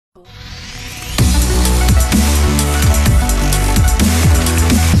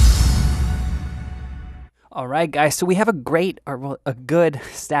All right, guys. So we have a good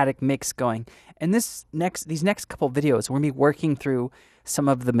static mix going. And these next couple videos, we're gonna be working through some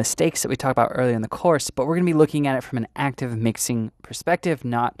of the mistakes that we talked about earlier in the course, but we're gonna be looking at it from an active mixing perspective,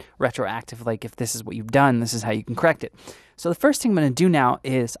 not retroactive. Like if this is what you've done, this is how you can correct it. So the first thing I'm gonna do now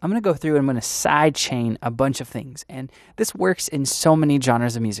is I'm gonna go through and I'm gonna side chain a bunch of things. And this works in so many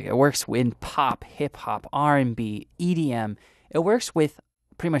genres of music. It works in pop, hip hop, R&B, EDM. It works with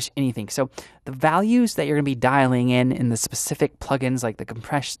pretty much anything. So the values that you're going to be dialing in the specific plugins like the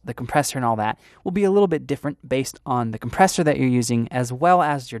compressor and all that will be a little bit different based on the compressor that you're using as well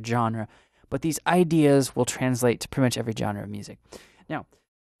as your genre. But these ideas will translate to pretty much every genre of music. Now,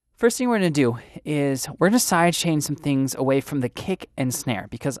 first thing we're going to do is we're going to sidechain some things away from the kick and snare,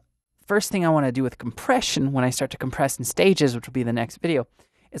 because first thing I want to do with compression when I start to compress in stages, which will be the next video,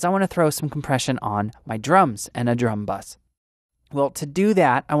 is I want to throw some compression on my drums and a drum bus. Well, to do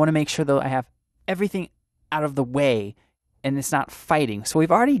that, I want to make sure that I have everything out of the way and it's not fighting. So we've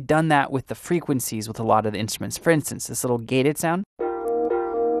already done that with the frequencies with a lot of the instruments. For instance, this little gated sound.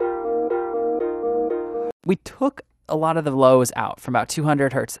 We took a lot of the lows out from about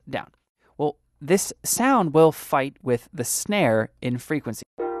 200 hertz down. Well, this sound will fight with the snare in frequency.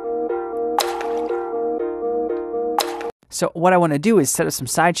 So what I want to do is set up some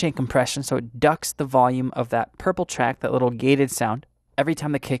sidechain compression so it ducks the volume of that purple track, that little gated sound, every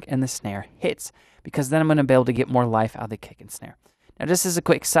time the kick and the snare hits, because then I'm going to be able to get more life out of the kick and snare. Now, just as a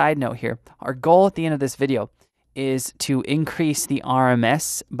quick side note here, our goal at the end of this video is to increase the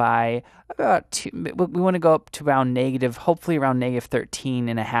RMS by about we want to go up to around hopefully around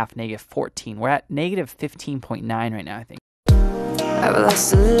 -13.5, -14. We're at -15.9 right now, I think. I've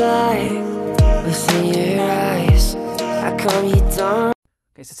lost a life within your eyes. How come you don't?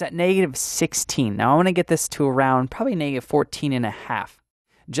 Okay, so it's at -16. Now I want to get this to around probably -14.5,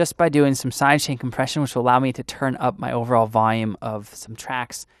 just by doing some sidechain compression, which will allow me to turn up my overall volume of some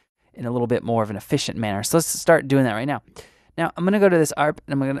tracks in a little bit more of an efficient manner. So let's start doing that right now. Now I'm going to go to this ARP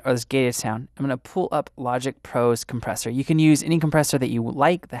or this gated sound. I'm going to pull up Logic Pro's compressor. You can use any compressor that you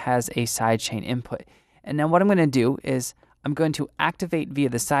like that has a sidechain input. And now what I'm going to do is I'm going to activate via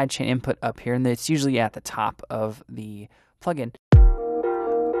the sidechain input up here, and it's usually at the top of the plugin.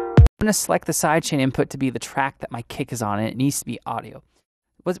 I'm going to select the sidechain input to be the track that my kick is on, and it needs to be audio.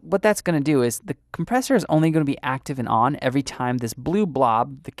 What that's going to do is the compressor is only going to be active and on every time this blue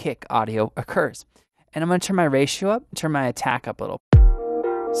blob, the kick audio, occurs. And I'm going to turn my ratio up, turn my attack up a little.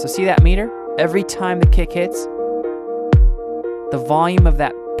 So see that meter? Every time the kick hits, the volume of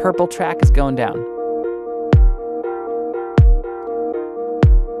that purple track is going down.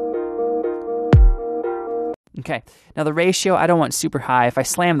 Okay, now the ratio, I don't want super high. If I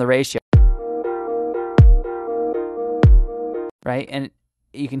slam the ratio, right, and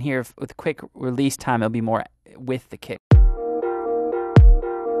you can hear with quick release time, it'll be more with the kick.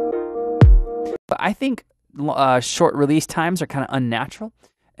 But I think short release times are kind of unnatural,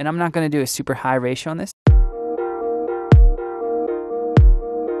 and I'm not going to do a super high ratio on this.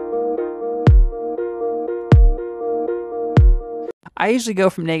 I usually go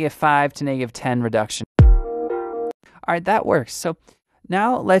from -5 to -10 reduction. All right, that works. So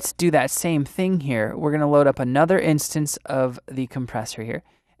now let's do that same thing here. We're going to load up another instance of the compressor here,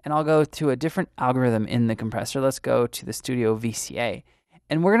 and I'll go to a different algorithm in the compressor. Let's go to the Studio VCA,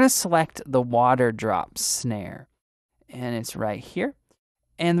 and we're going to select the water drop snare, and it's right here.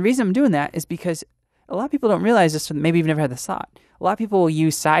 And the reason I'm doing that is because a lot of people don't realize this, or maybe you've never had this thought. A lot of people will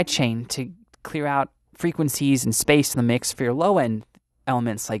use sidechain to clear out frequencies and space in the mix for your low-end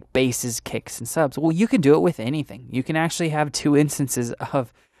elements like basses, kicks, and subs. Well, you can do it with anything. You can actually have two instances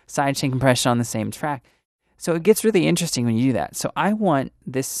of sidechain compression on the same track. So it gets really interesting when you do that. So I want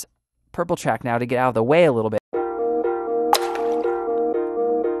this purple track now to get out of the way a little bit.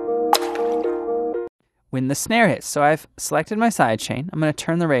 When the snare hits. So I've selected my sidechain. I'm going to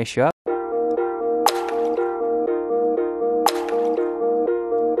turn the ratio up.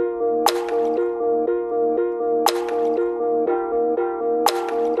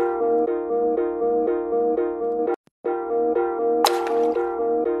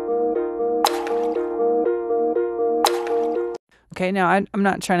 Okay, now I'm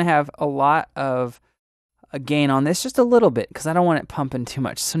not trying to have a lot of a gain on this, just a little bit, because I don't want it pumping too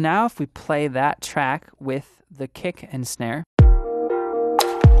much. So now if we play that track with the kick and snare,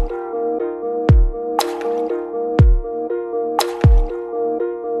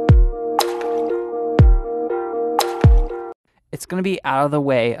 it's going to be out of the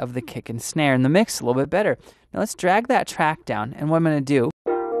way of the kick and snare, and the mix a little bit better. Now let's drag that track down, and what I'm going to do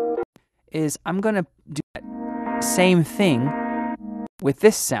is I'm going to do that same thing with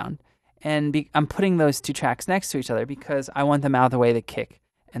this sound, And I'm putting those two tracks next to each other because I want them out of the way, the kick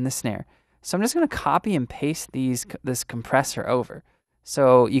and the snare. So I'm just going to copy and paste this compressor over.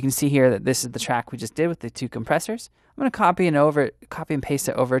 So you can see here that this is the track we just did with the two compressors. I'm going to copy and paste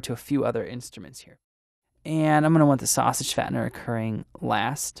it over to a few other instruments here. And I'm going to want the sausage fattener occurring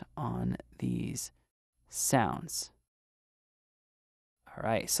last on these sounds. All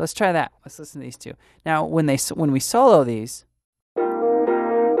right, so let's try that. Let's listen to these two. Now, when we solo these,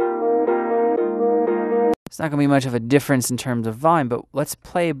 it's not going to be much of a difference in terms of volume, but let's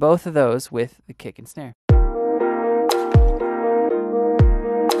play both of those with the kick and snare.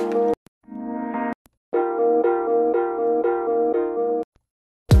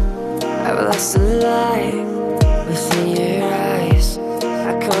 I've lost a light within your eyes.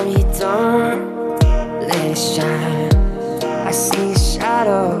 How come you don't let it shine? I see a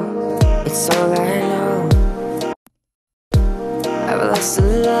shadow, it's all I know. I've lost a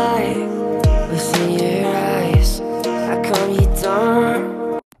light within your eyes. How come you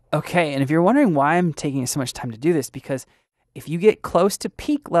don't? Okay, and if you're wondering why I'm taking so much time to do this, because if you get close to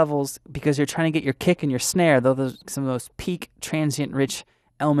peak levels because you're trying to get your kick and your snare, some of those peak transient rich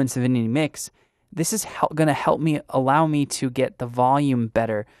elements of any mix, this is going to allow me to get the volume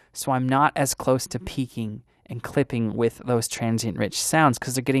better, so I'm not as close to peaking and clipping with those transient rich sounds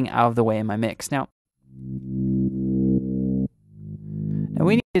because they're getting out of the way in my mix. Now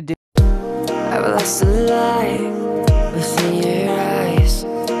we need to do. I've lost a light within your eyes.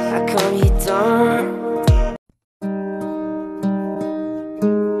 How come you don't?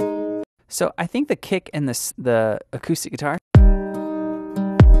 So I think the kick and the acoustic guitar,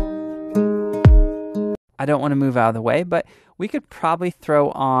 I don't want to move out of the way, but we could probably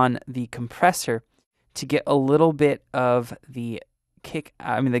throw on the compressor to get a little bit of the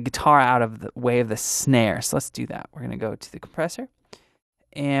guitar out of the way of the snare. So let's do that. We're going to go to the compressor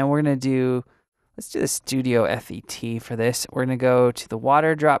and we're going to let's do the Studio FET for this. We're going to go to the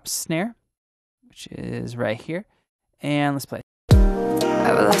water drop snare, which is right here, and let's play.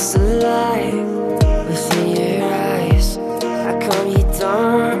 I've lost a light within your eyes. How come you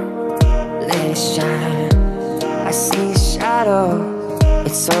don't let it shine? I see a shadow,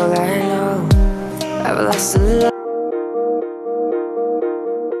 it's all I know. I've lost a light.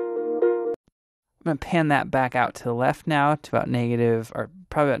 I'm going to pan that back out to the left now to about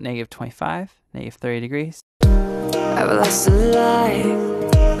probably about negative 25, negative 30 degrees. I've lost a light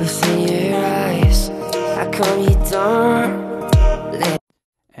within your eyes. How come you don't let?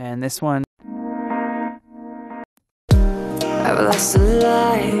 And this one. I've lost a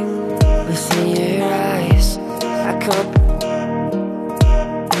light within your eyes. How come?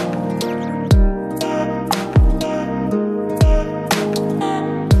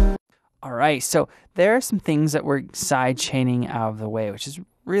 All right, so there are some things that we're side chaining out of the way, which is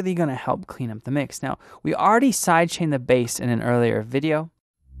really going to help clean up the mix. Now, we already side chained the bass in an earlier video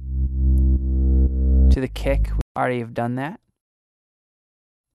to the kick. We already have done that.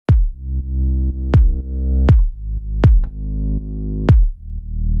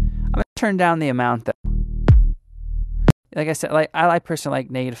 I'm going to turn down the amount though. Like I said, I personally like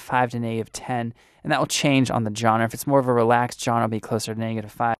 -5 to -10, and that will change on the genre. If it's more of a relaxed genre, it'll be closer to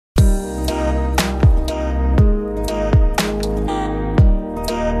 -5.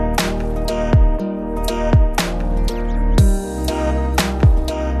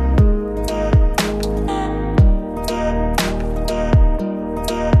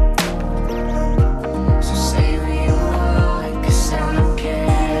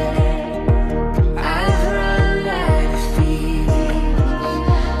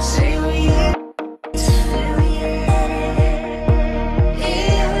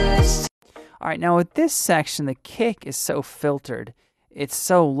 All right, now with this section, the kick is so filtered, it's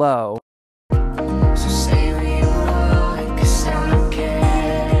so low. So say what you want, 'cause I don't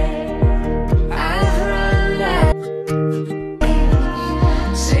care. I've run out.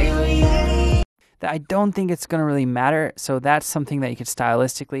 Say what you need. That I don't think it's going to really matter, so that's something that you could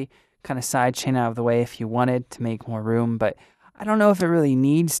stylistically kind of side chain out of the way if you wanted to make more room, but I don't know if it really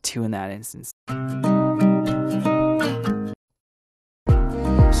needs to in that instance.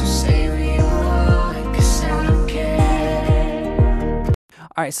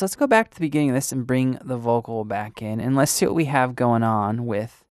 All right, so let's go back to the beginning of this and bring the vocal back in, and let's see what we have going on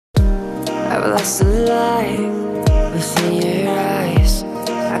with. I've lost a light within your eyes.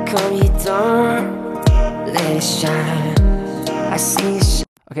 How come you don't let it shine? I see.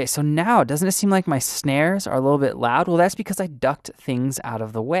 Okay, so now doesn't it seem like my snares are a little bit loud? Well, that's because I ducked things out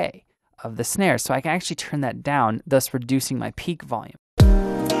of the way of the snares, so I can actually turn that down, thus reducing my peak volume.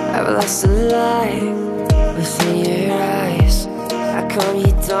 I've lost a light within your eyes. How come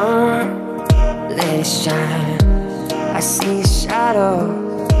you don't let it shine. I see a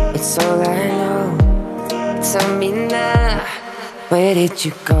shadow, it's all I know. Tell me now, where did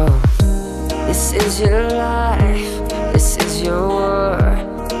you go? This is your life, this is your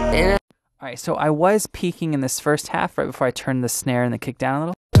world. And All right, so I was peaking in this first half right before I turned the snare and the kick down a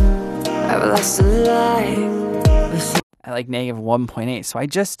little. I've lost a life with At like negative 1.8. So I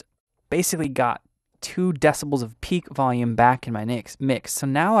just basically got 2 decibels of peak volume back in my mix. So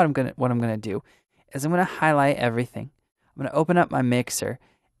now what I'm gonna do is I'm gonna highlight everything. I'm gonna open up my mixer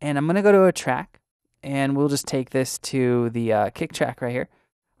and I'm gonna go to a track, and we'll just take this to the kick track right here,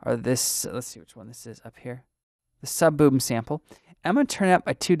 or this. Let's see which one this is up here. The sub boom sample. I'm gonna turn it up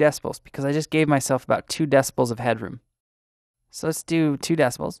by 2 decibels because I just gave myself about 2 decibels of headroom. So let's do 2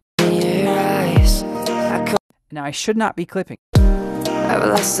 decibels. your eyes. Now I should not be clipping. I've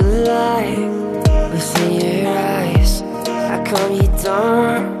lost a life within your eyes. How come you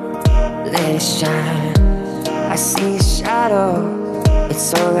don't let it shine? I see a shadow,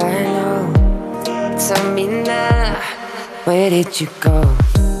 it's all I know. Tell me now, where did you go?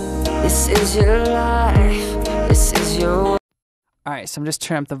 This is your life, this is your. Alright, so I'm just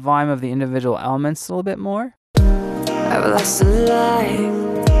turning up the volume of the individual elements a little bit more. I've lost a life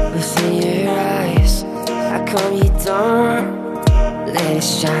within your eyes. How come you don't let it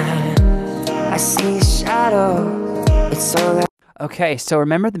shine? I see a shadow, it's all I. Okay, so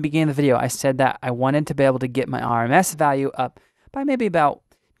remember at the beginning of the video I said that I wanted to be able to get my RMS value up by maybe about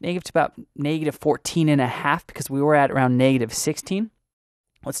negative 14.5 because we were at around negative 16.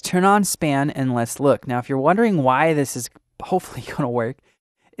 Let's turn on span and let's look. Now if you're wondering why this is hopefully going to work,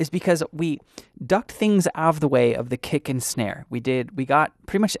 is because we ducked things out of the way of the kick and snare. We got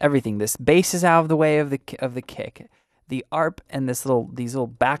pretty much everything. This bass is out of the way of the kick. The ARP and these little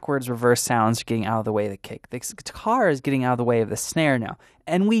backwards reverse sounds are getting out of the way of the kick. The guitar is getting out of the way of the snare now.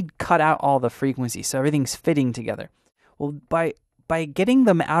 And we cut out all the frequencies, so everything's fitting together. Well, by getting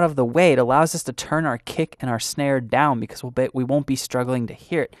them out of the way, it allows us to turn our kick and our snare down because we won't be struggling to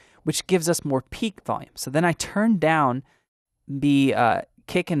hear it, which gives us more peak volume. So then I turned down the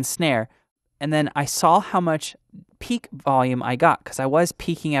kick and snare, and then I saw how much peak volume I got because I was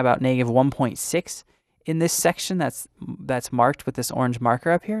peaking at about negative 1.6 in this section that's marked with this orange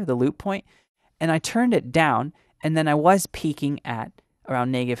marker up here, the loop point, and I turned it down, and then I was peaking at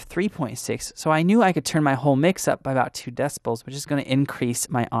around negative 3.6, so I knew I could turn my whole mix up by about 2 decibels, which is going to increase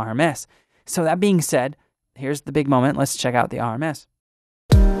my RMS. So that being said, here's the big moment. Let's check out the RMS.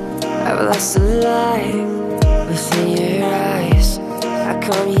 I've lost a life within your eyes. How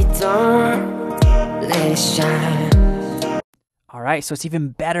come you don't let it shine? All right, so it's even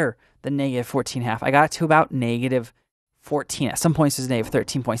better than negative 14.5. I got to about negative 14. At some points, it's negative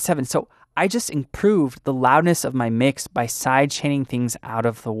 13.7. So I just improved the loudness of my mix by side chaining things out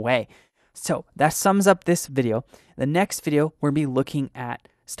of the way. So that sums up this video. The next video, we're going to be looking at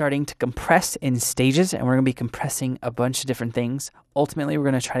starting to compress in stages, and we're going to be compressing a bunch of different things. Ultimately, we're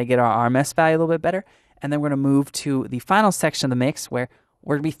going to try to get our RMS value a little bit better, and then we're going to move to the final section of the mix where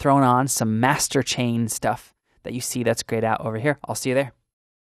we're going to be throwing on some master chain stuff that you see that's grayed out over here. I'll see you there.